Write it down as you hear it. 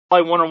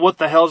Probably wondering what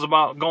the hell's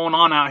about going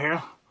on out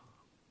here.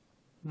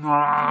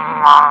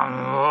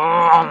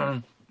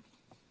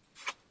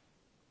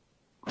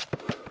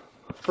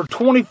 For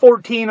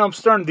 2014, I'm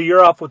starting the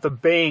year off with a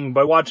bang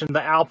by watching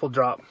the apple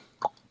drop.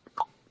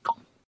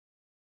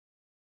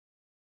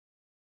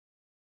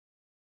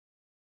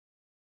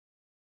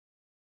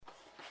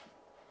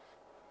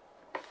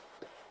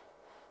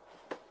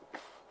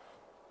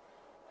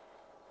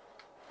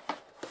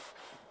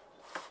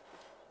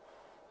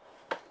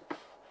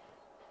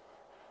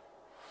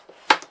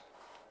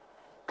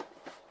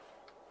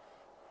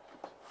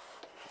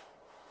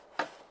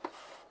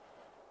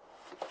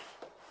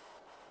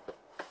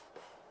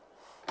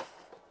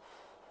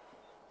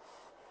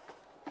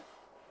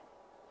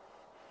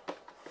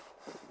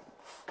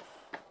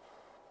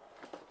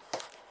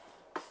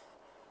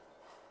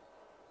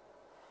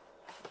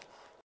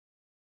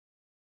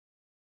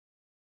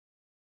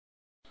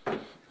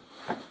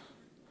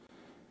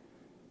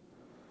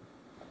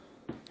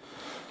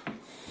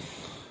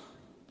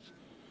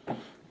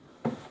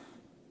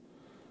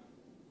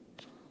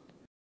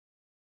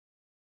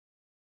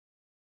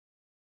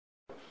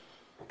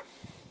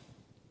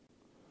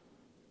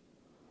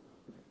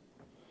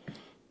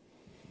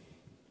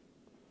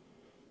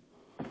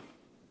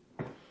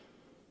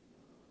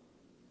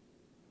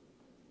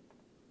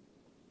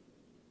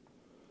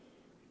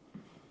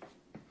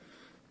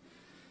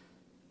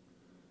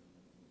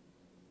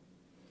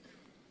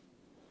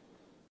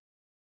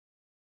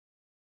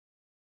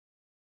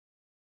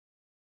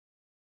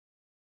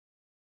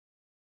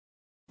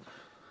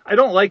 I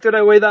don't like that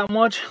I weigh that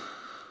much,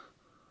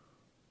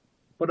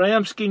 but I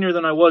am skinnier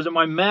than I was. At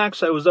my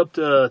max, I was up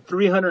to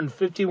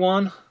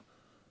 351.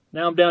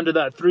 Now I'm down to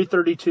that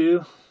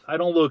 332. I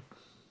don't look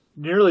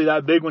nearly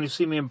that big when you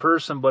see me in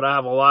person, but I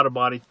have a lot of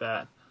body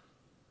fat.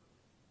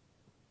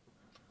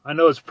 I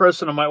know it's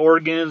pressing on my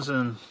organs,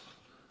 and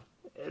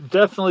it'd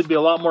definitely be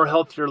a lot more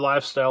healthier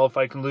lifestyle if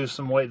I can lose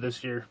some weight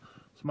this year.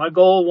 So my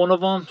goal, one of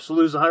them, is to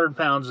lose 100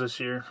 pounds this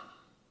year.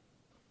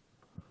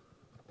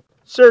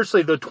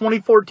 Seriously, the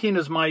 2014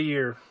 is my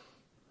year.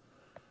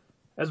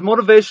 As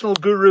motivational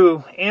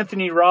guru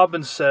Anthony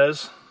Robbins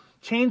says,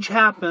 change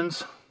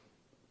happens.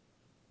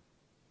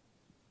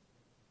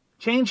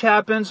 Change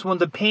happens when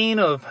the pain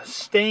of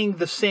staying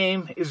the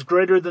same is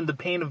greater than the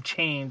pain of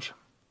change.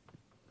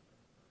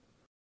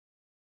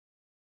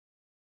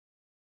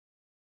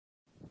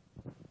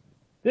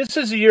 This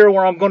is a year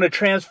where I'm going to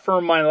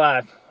transform my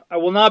life. I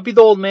will not be the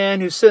old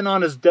man who's sitting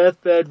on his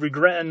deathbed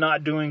regretting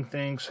not doing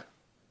things.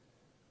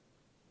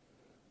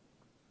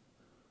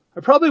 I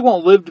probably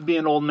won't live to be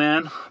an old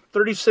man. I'm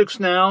 36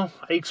 now.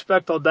 I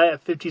expect I'll die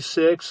at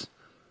 56.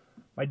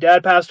 My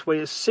dad passed away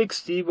at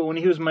 60, but when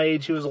he was my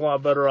age, he was a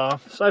lot better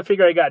off. So I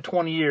figure I got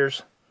 20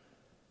 years.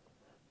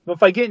 But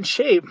if I get in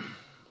shape,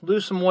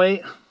 lose some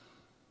weight,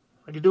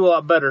 I could do a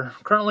lot better.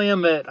 Currently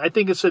I'm at, I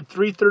think it's at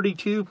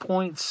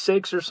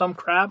 332.6 or some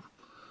crap.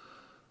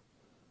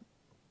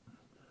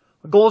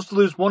 My goal is to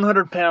lose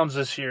 100 pounds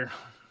this year.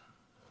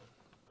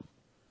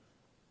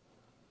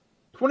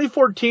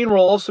 2014 will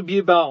also be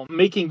about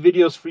making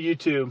videos for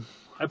YouTube.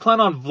 I plan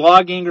on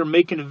vlogging or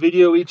making a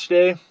video each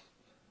day.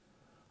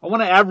 I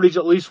want to average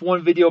at least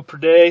one video per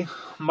day.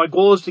 My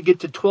goal is to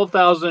get to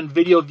 12,000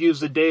 video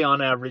views a day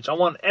on average. I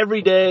want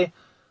every day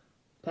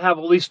to have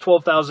at least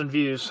 12,000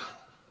 views.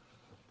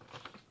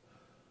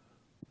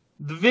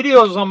 The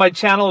videos on my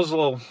channels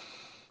will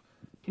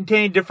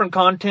contain different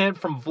content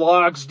from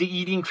vlogs to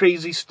eating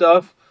crazy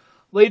stuff.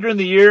 Later in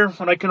the year,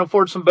 when I can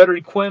afford some better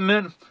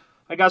equipment,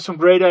 I got some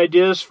great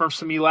ideas for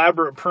some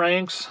elaborate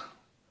pranks.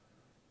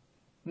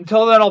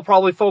 Until then, I'll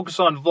probably focus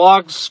on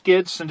vlogs,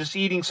 skits, and just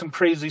eating some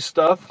crazy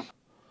stuff.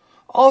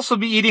 I'll also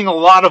be eating a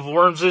lot of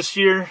worms this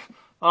year.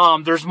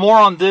 There's more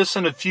on this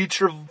in a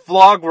future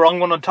vlog where I'm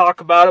going to talk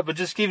about it, but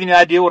just giving you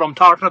an idea what I'm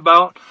talking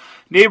about.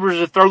 Neighbors,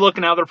 if they're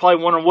looking out, they're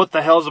probably wondering what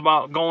the hell's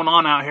about going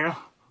on out here.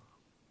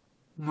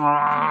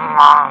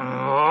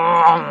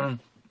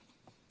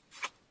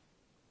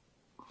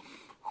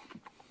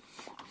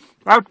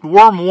 That's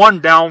worm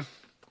one down.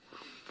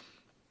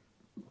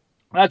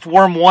 That's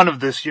worm one of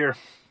this year.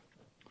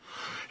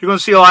 You're going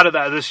to see a lot of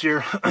that this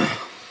year.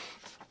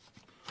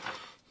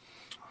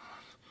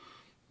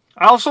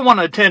 I also want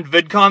to attend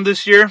VidCon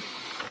this year.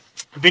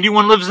 If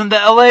anyone lives in the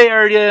LA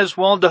area is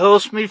willing to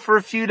host me for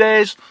a few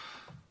days,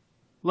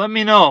 let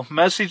me know.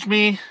 Message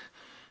me.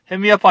 Hit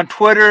me up on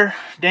Twitter,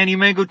 Danny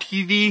Mango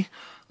TV.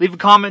 Leave a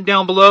comment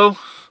down below.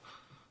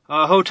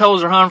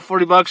 Hotels are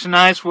 $140 a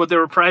night. What they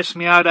were pricing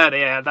me out at,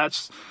 yeah,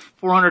 that's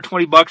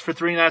 $420 for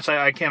 3 nights.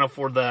 I can't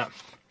afford that.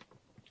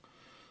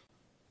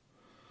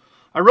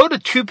 I wrote a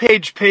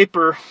 2-page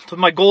paper with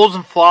my goals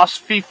and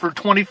philosophy for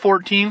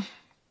 2014.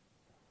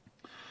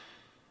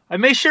 I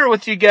may share it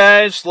with you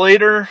guys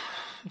later.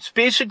 It's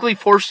basically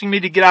forcing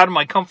me to get out of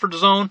my comfort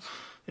zone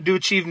and to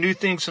achieve new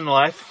things in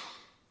life.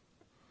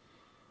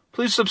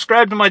 Please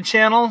subscribe to my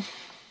channel.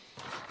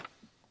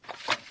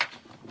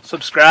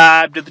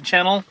 Subscribe to the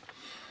channel.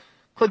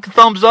 Click the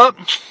thumbs up.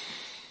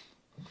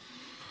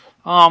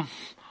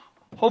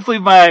 Hopefully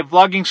my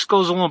vlogging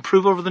skills will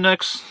improve over the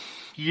next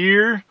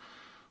year.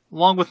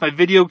 along with my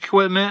video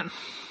equipment,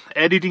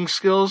 editing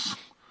skills.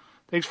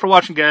 Thanks for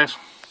watching, guys.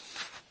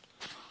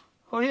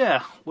 Oh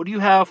yeah, what do you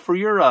have for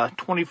your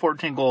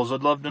 2014 goals?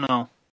 I'd love to know.